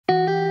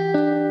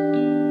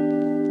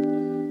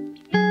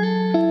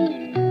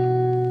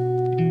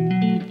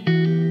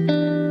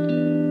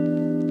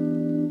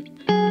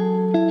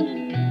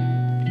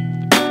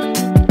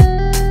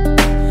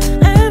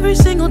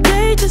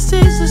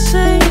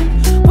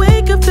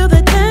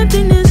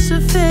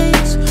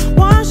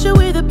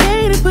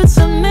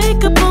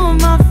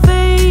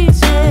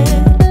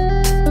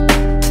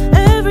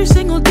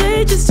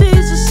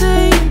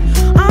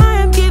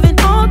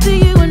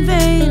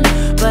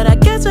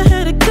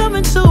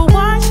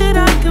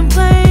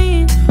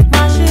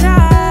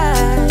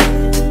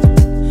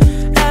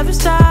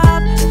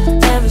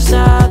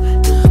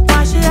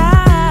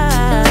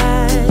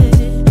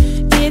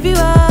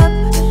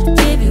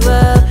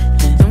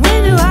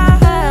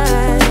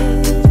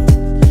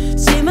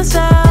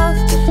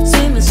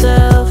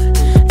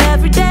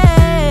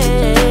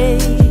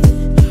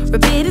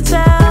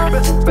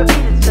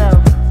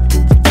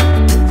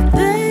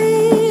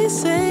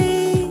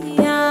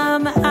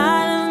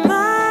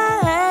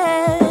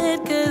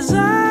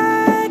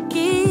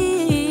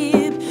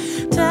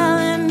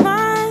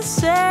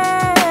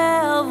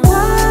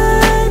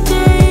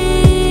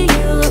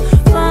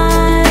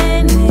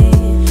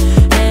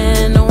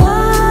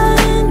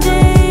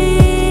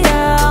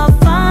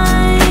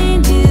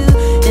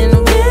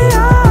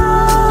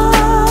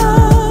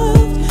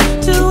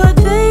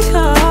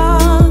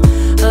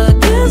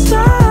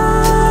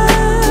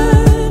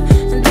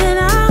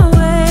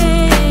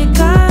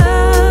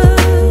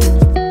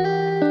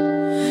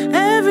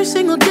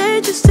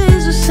day just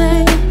stays the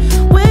same.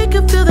 Wake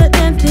up, feel the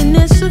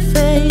emptiness of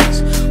face.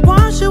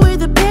 Wash away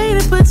the pain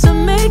and put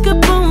some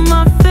makeup on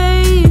my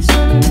face.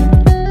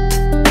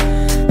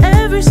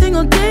 Every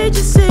single day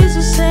just stays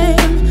the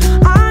same.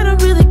 I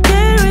don't really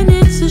care and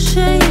it's a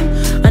shame.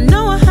 I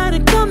know I had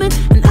it coming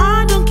and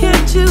I don't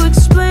care to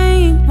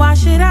explain. Why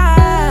should I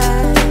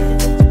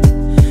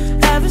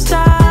ever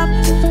stop,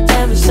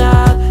 ever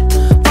stop?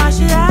 Why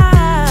should I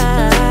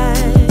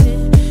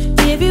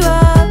give you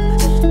up,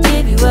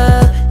 give you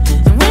up?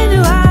 And when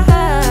do I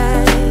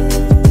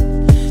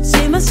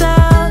see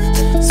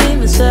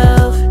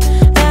myself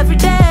every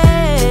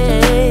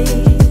day?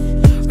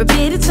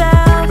 Repeat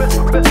itself,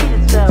 repeat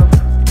itself.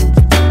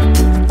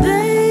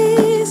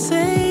 They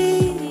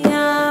say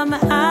I'm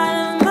out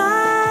of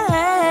my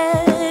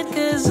head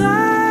 'cause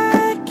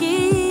I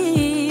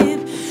keep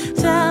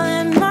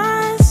telling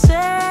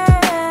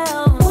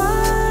myself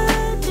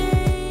one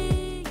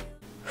day.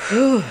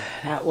 Whew,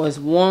 that was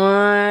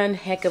one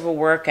heck of a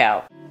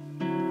workout.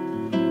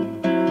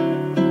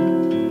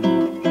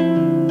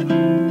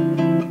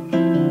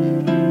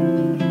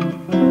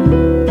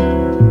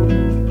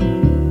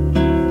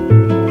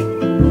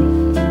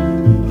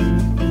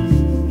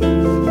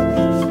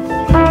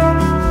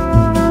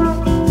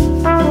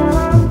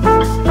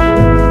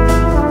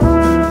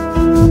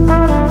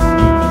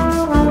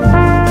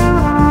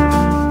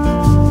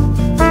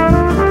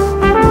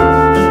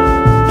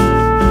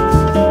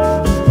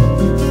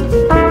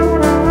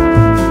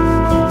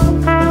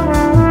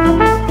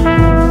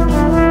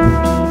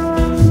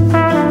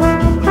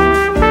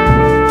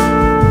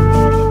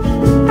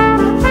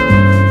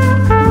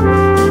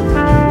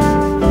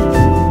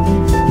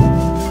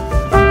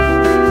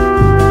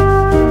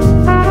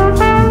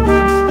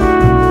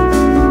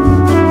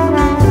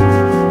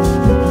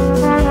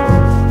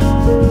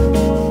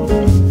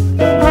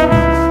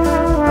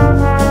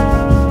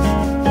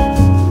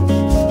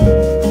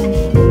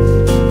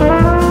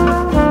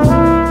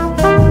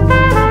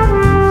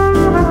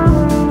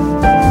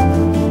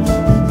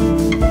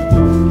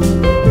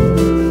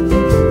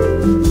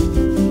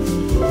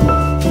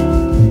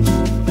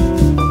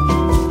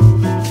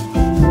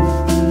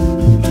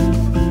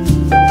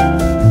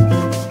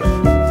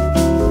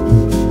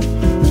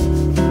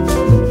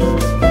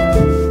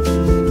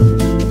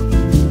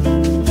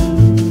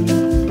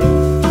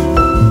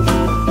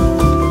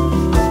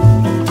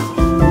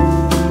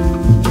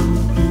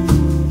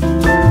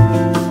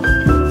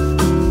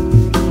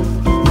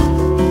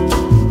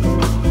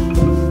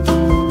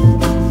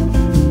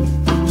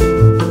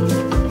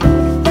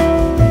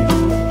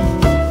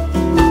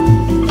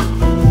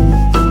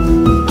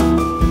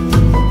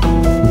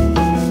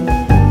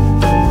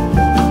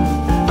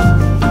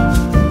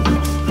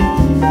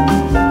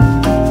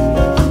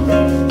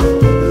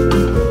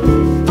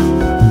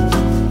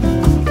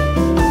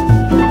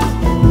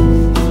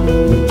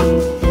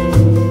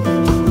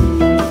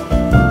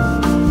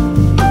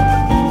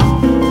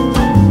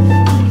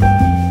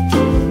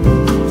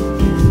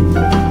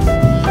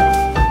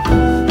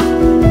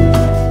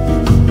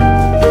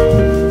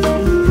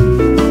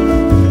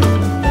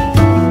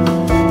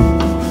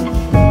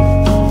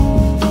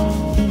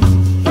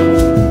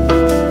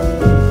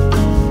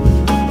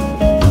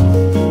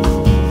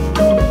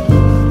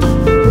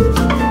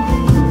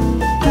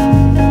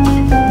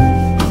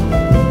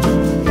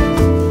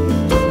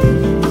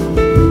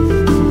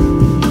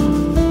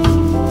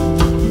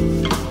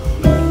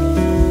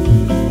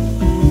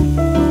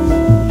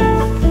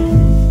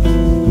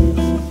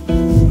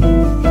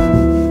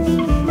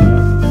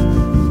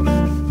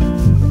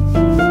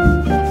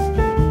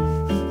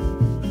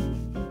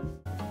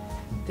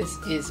 This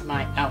is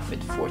my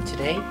outfit for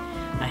today.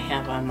 I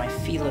have on my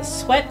Fila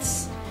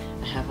sweats.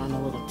 I have on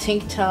a little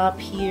tank top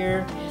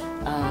here.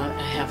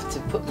 I have to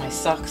put my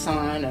socks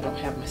on. I don't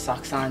have my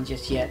socks on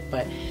just yet,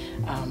 but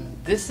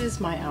this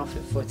is my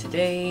outfit for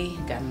today.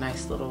 Got a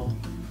nice little,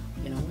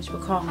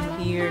 whatchamacallit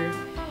here.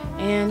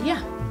 And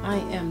yeah, I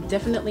am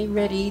definitely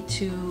ready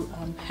to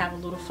have a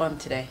little fun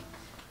today.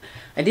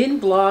 I didn't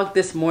vlog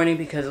this morning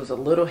because it was a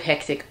little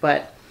hectic,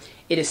 but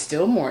it is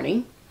still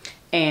morning.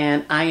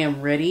 And I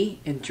am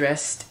ready and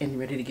dressed and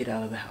ready to get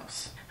out of the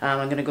house.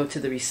 I'm gonna go to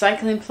the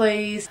recycling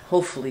place,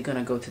 hopefully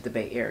gonna go to the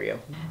Bay Area.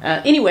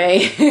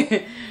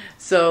 Anyway,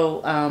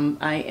 so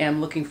I am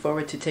looking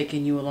forward to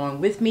taking you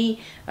along with me.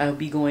 I'll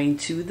be going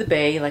to the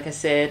Bay, like I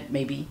said,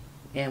 maybe,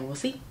 and we'll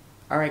see.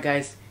 All right,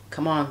 guys,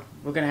 come on.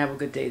 We're gonna have a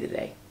good day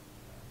today.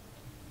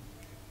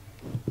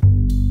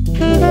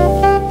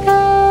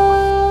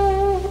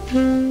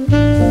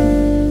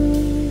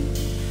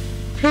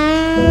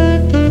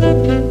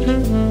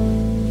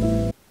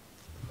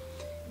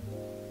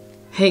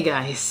 Hey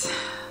guys,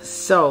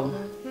 so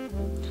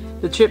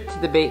the trip to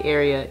the Bay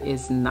Area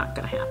is not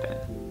gonna happen.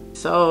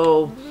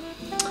 So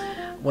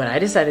what I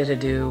decided to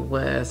do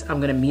was I'm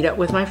gonna meet up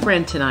with my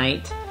friend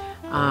tonight.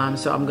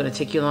 So I'm gonna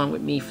take you along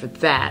with me for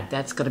that.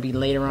 That's gonna be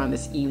later on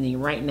this evening.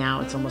 Right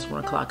now it's almost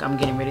 1 o'clock. I'm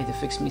getting ready to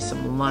fix me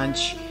some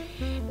lunch.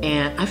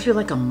 And I feel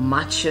like a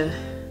matcha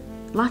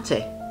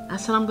latte.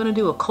 That's what I'm gonna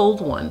do, a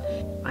cold one.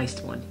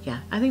 Iced one,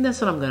 yeah. I think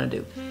that's what I'm gonna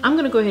do. I'm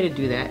gonna go ahead and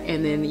do that,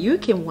 and then you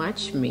can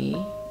watch me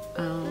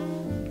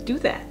do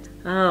that.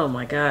 Oh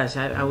my gosh,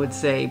 I would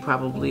say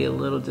probably a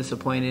little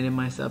disappointed in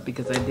myself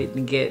because I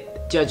didn't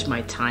judge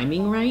my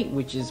timing right,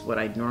 which is what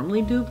I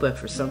normally do, but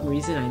for some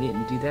reason I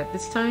didn't do that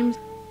this time.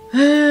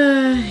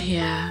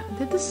 Yeah,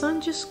 did the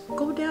sun just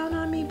go down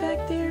on me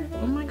back there?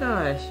 Oh my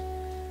gosh.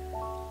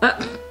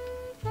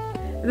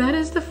 That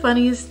is the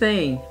funniest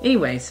thing.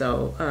 Anyway,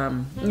 so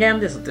yeah, I'm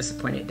just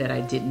disappointed that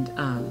I didn't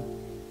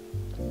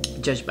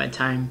judge my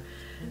time,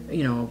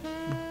 you know,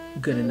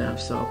 good enough.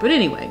 So, but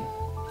anyway,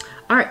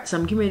 all right. So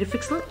I'm getting ready to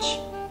fix lunch.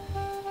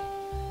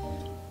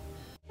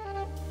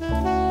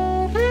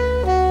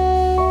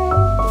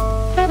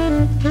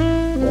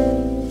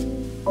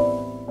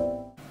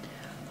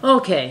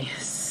 Okay,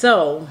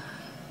 so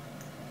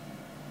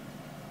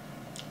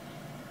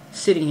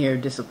sitting here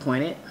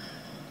disappointed.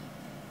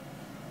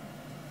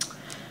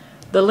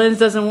 The lens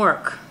doesn't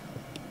work.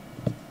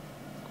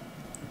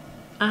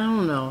 I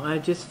don't know. I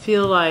just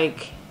feel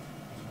like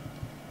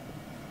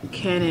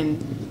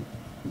Canon.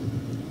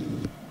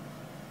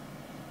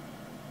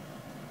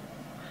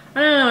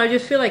 I don't know. I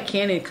just feel like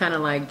Canon kind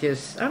of like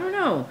just. I don't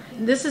know.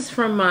 This is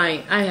from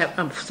my.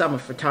 I'm a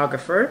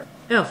photographer.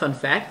 You know, fun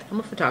fact. I'm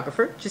a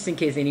photographer. Just in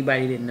case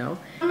anybody didn't know.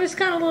 I'm just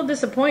kind of a little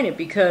disappointed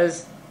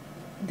because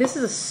this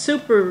is a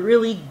super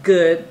really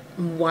good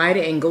wide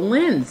angle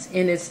lens,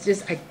 and it's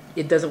just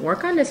it doesn't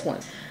work on this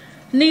one.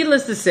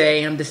 Needless to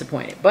say, I'm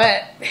disappointed,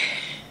 but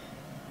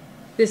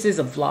this is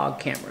a vlog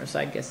camera, so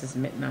I guess it's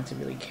meant not to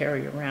really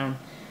carry around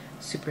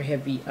super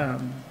heavy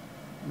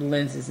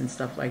lenses and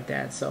stuff like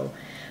that. So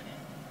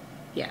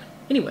yeah,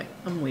 anyway,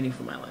 I'm waiting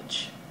for my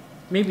lunch.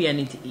 Maybe I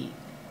need to eat.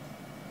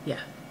 Yeah,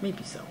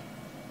 maybe so.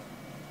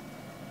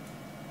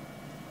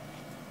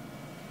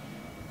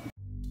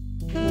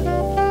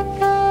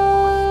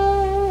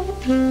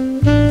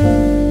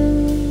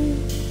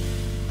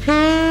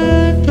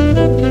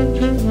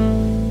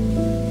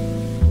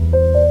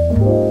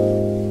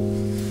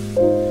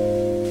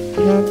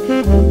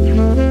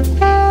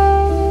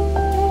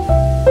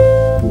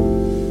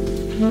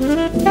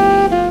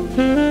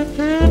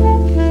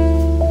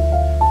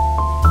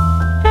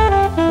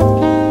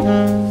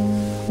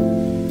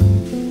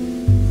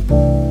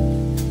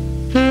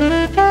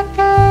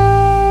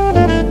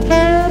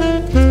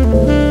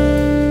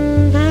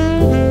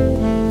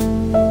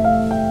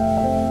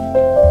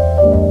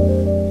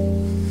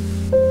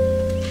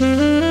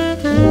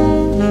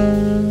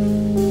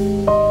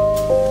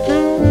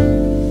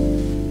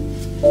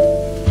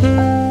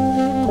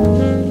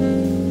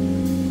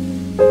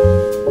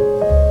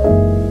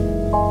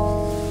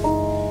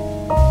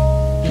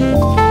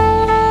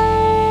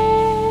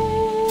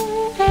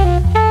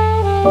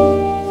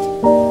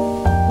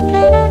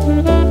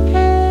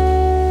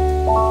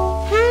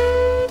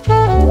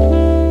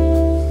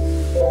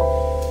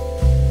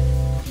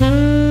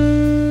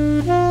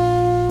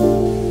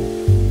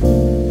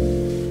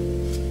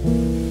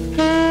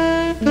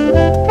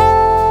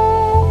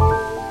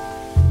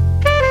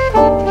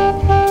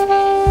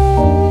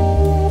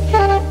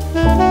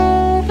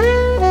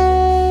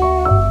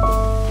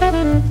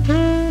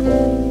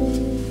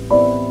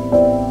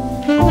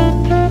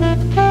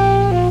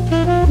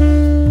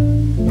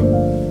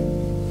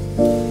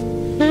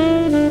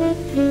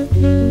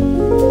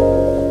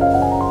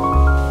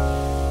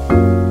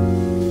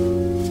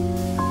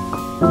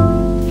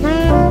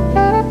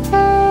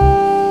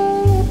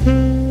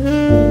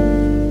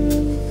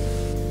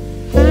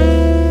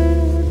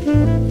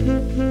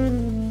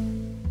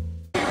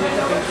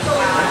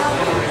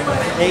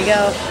 There you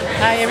go.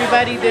 Hi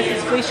everybody, this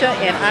is Felicia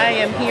and I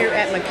am here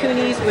at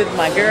McCooney's with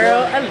my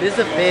girl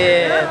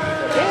Elizabeth.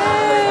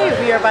 Yay!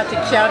 We are about to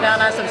chow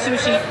down on some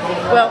sushi.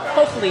 Well,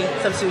 hopefully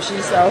some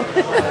sushi, so.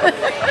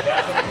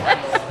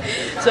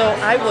 So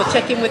I will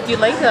check in with you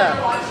later.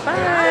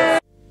 Bye!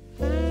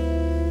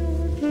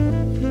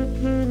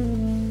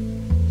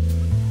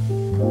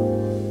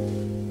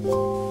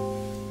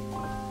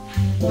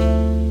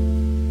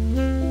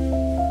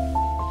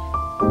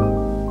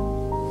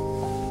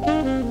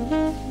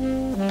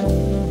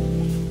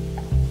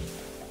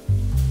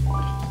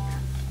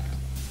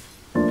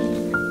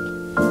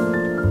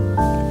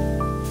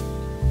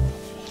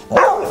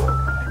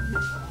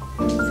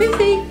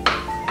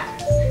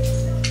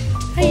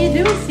 How you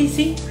doing,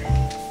 Cece?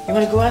 You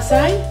want to go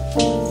outside?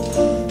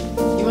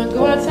 You want to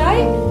go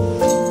outside?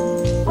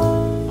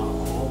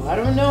 Oh, I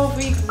don't know if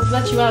we would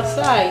let you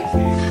outside.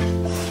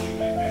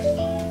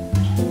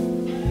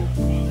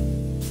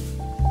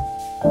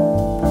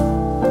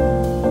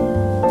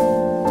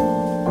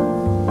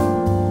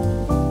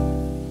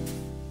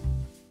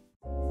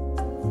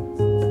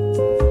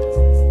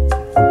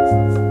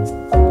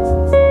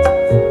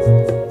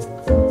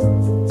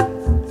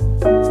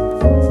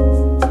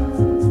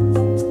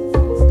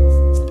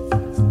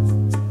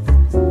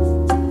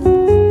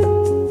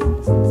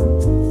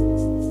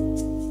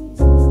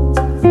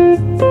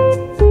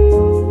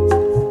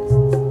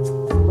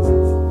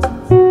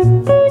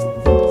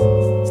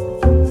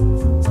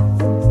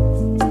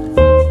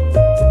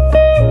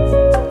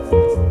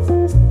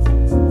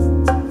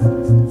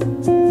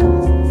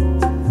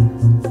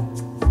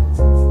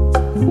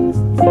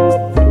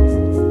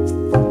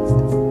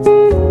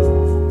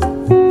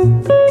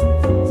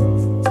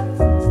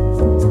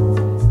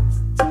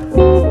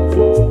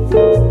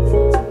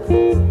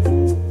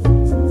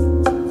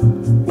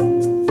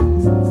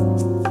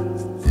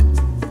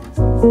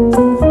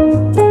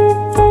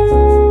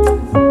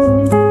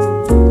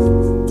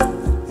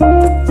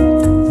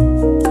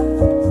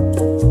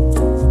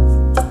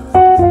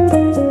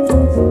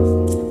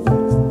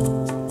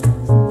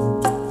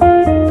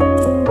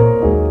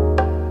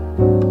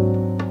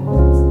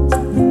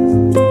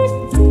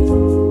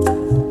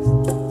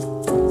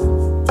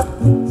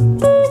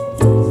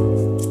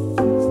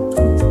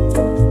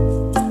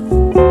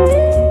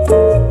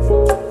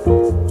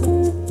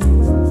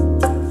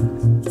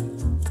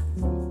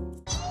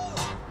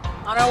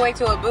 our way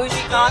to a bougie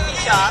coffee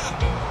shop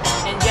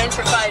in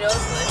gentrified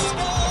Oakland.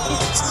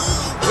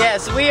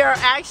 Yes, we are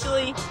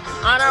actually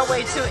on our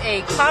way to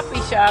a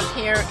coffee shop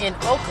here in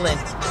Oakland.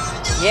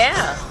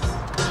 Yeah.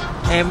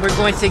 And we're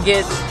going to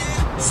get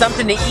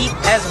something to eat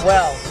as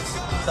well.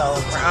 So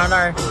we're on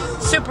our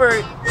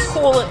super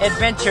cool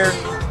adventure.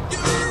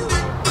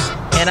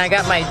 And I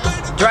got my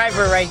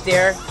driver right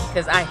there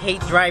because I hate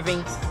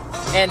driving.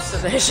 And so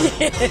there she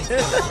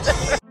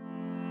is.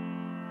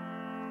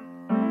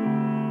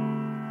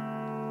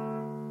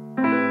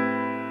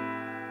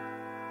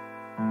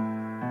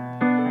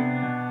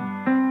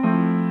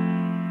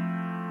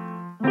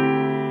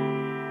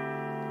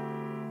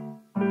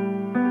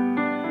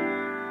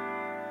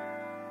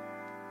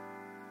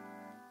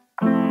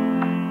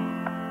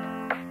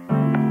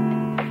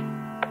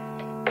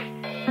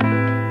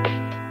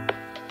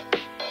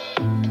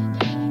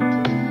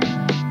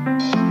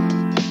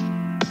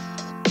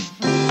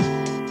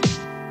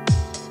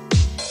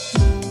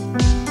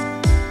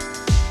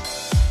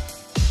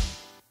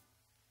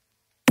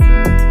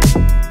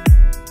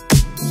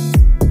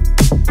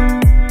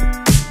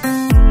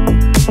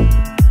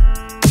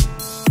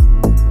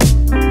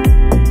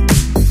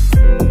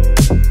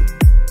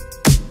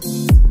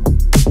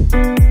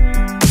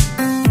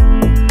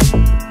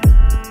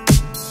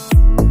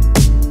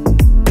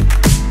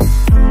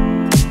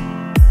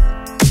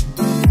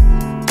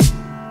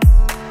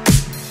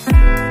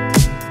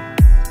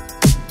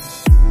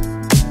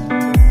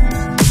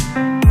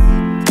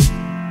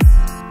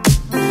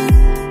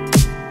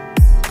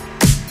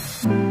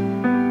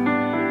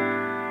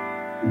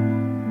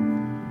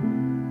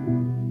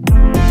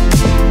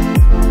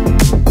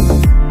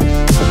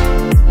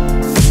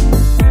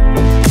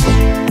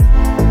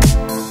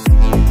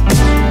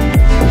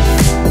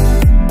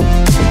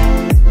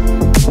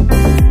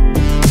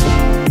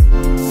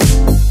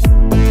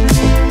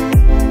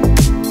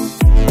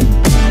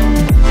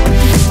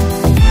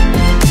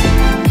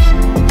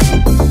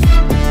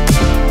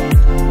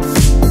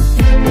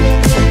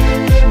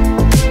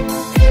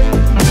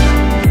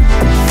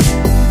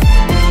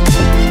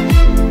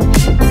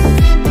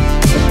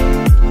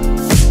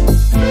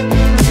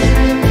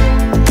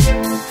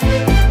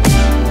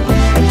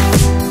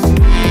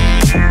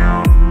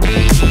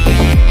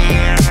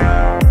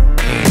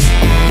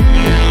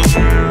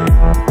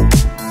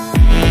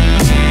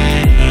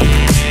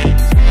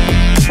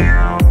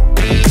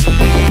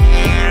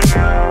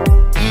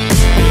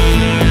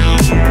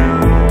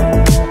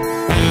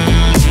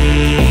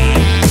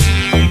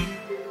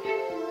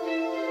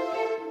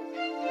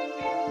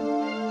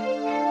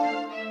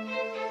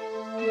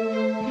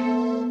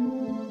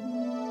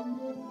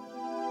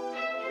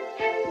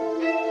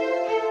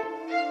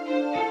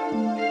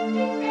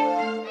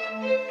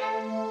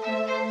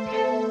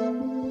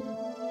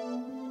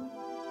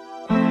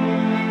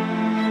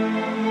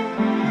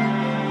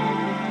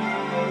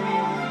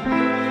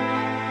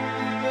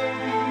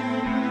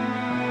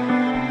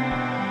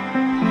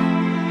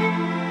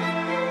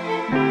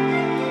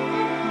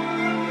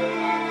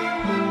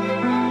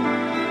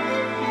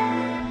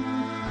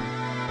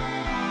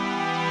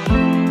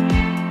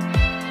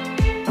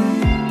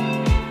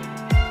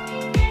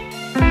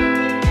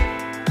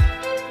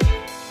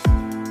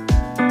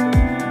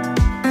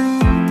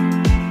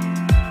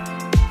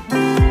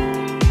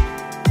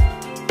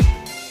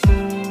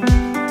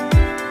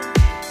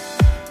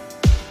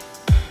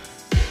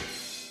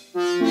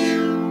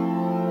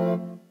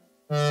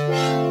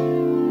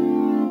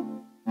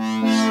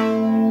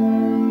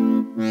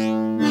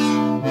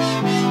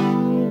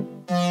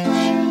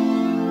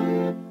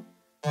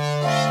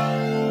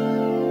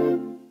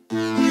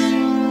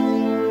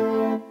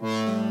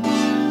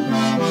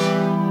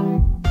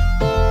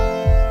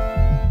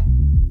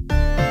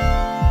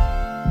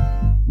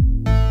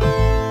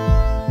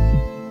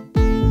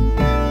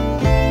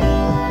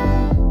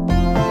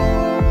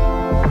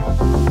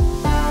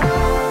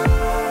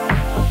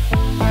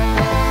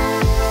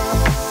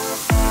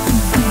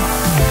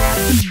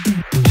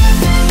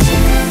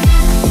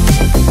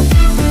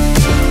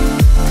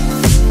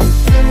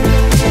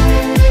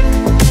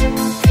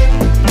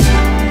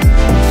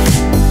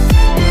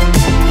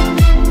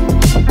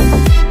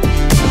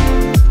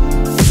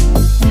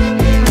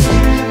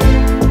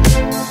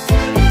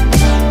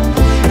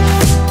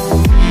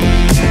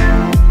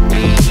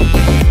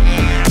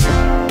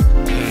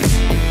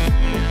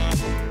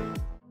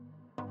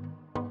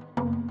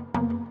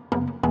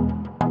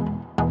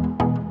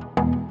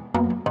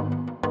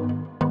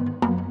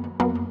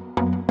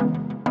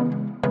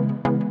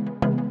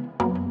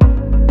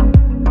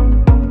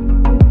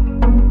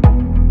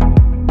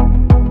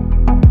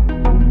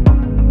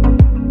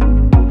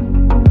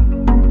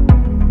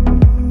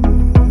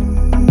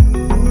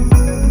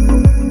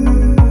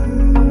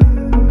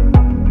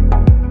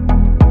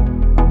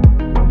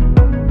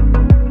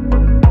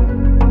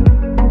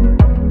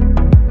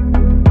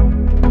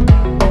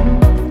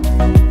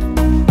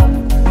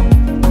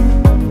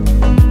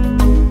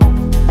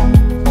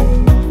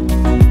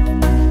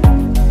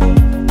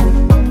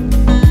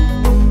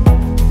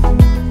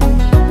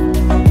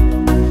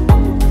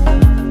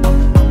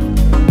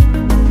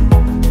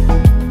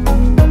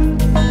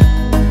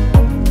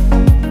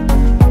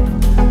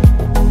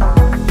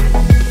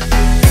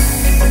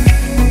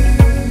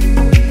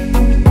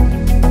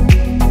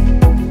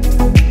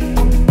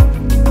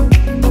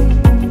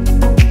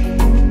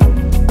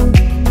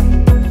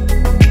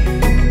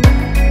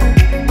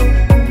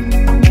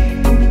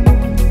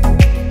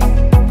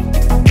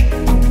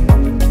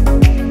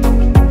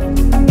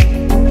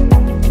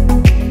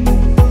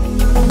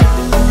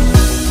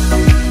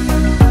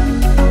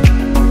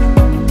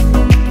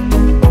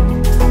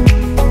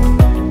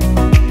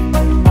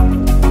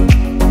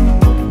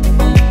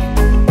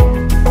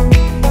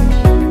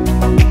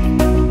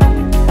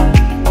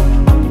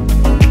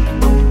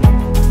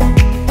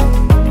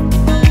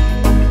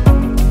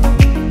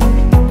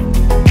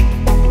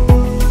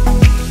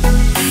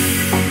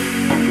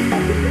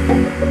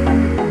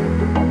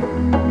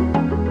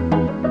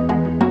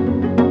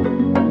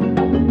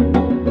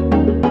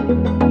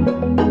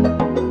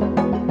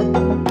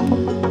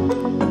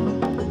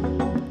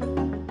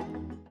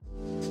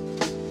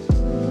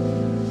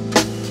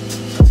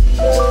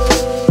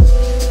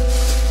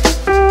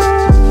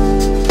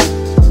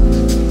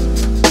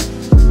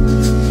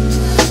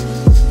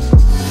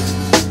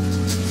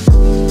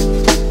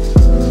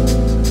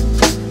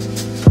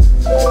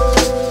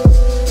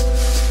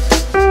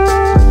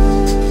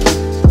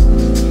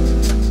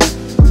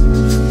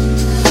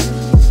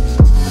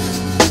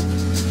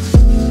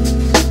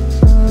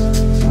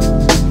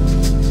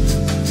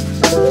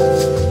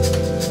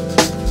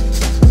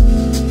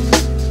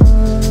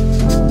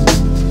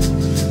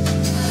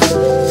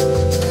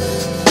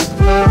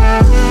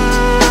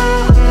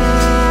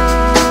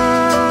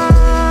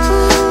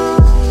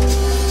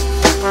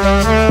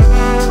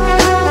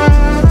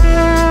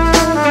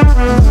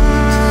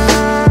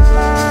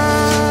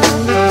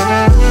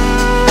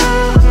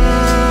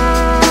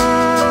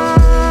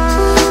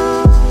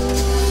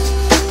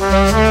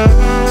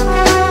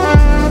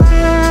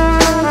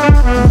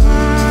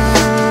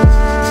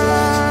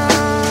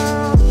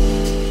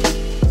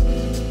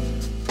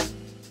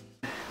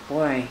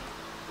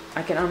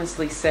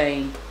 honestly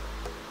say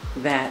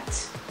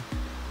that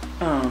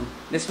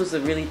this was a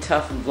really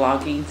tough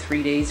vlogging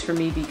 3 days for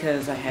me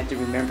because I had to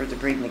remember to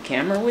bring the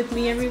camera with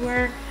me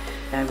everywhere.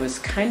 I was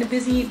kind of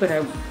busy, but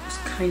I was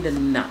kind of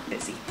not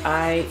busy.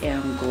 I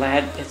am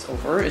glad it's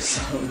over. It's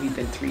only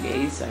been 3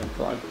 days. I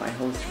vlogged my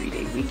whole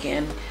 3-day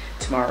weekend.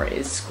 Tomorrow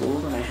is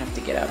school and I have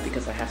to get up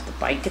because I have to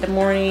bike in the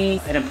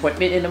morning, an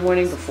appointment in the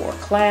morning before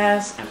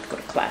class. I have to go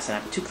to class and I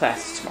have 2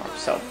 classes tomorrow.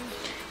 So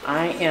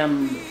I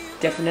am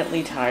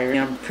definitely tired.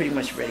 I'm pretty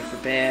much ready for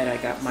bed.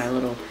 I got my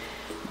little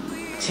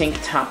tank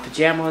top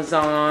pajamas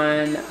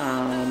on.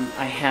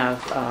 I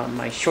have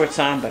my shorts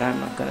on, but I'm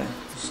not gonna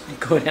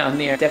go down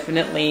there.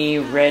 Definitely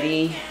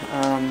ready.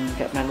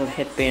 Got my little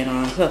headband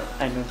on.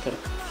 I'm gonna put a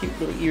cute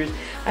little ears.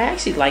 I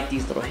actually like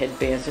these little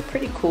headbands. They're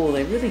pretty cool.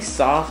 They're really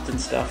soft and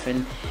stuff,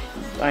 and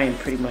I am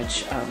pretty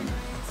much I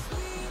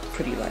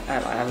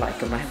like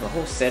them. I have a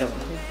whole set of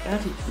them. I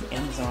got these from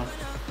Amazon.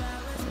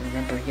 I don't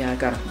remember. Yeah, I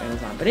got them from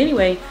Amazon. But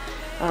anyway,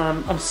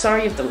 I'm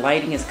sorry if the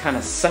lighting is kind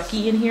of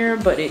sucky in here,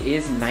 but it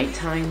is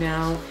nighttime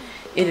now.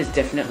 It is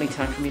definitely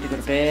time for me to go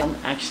to bed. I'm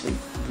actually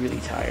really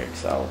tired,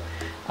 so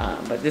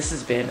but this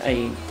has been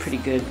a pretty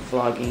good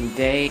vlogging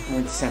day. I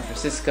went to San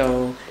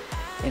Francisco,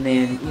 and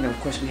then, you know, of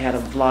course we had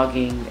a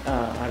vlogging,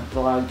 I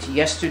vlogged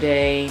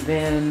yesterday,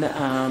 then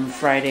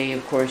Friday,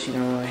 of course, you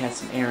know, I had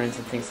some errands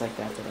and things like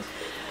that.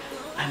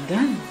 I'm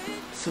done.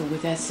 So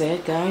with that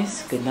said,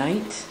 guys, good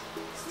night,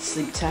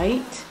 sleep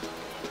tight,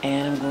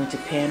 and I'm going to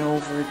pan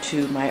over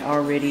to my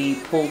already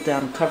pulled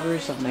down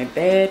covers of my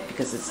bed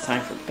because it's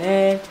time for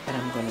bed, and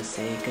I'm going to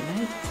say good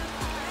night.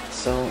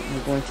 So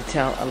I'm going to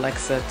tell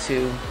Alexa to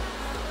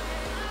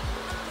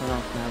turn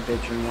off my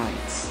bedroom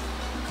lights,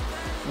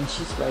 and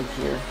she's right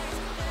here.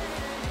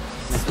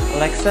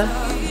 Alexa,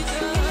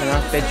 turn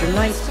off bedroom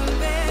lights.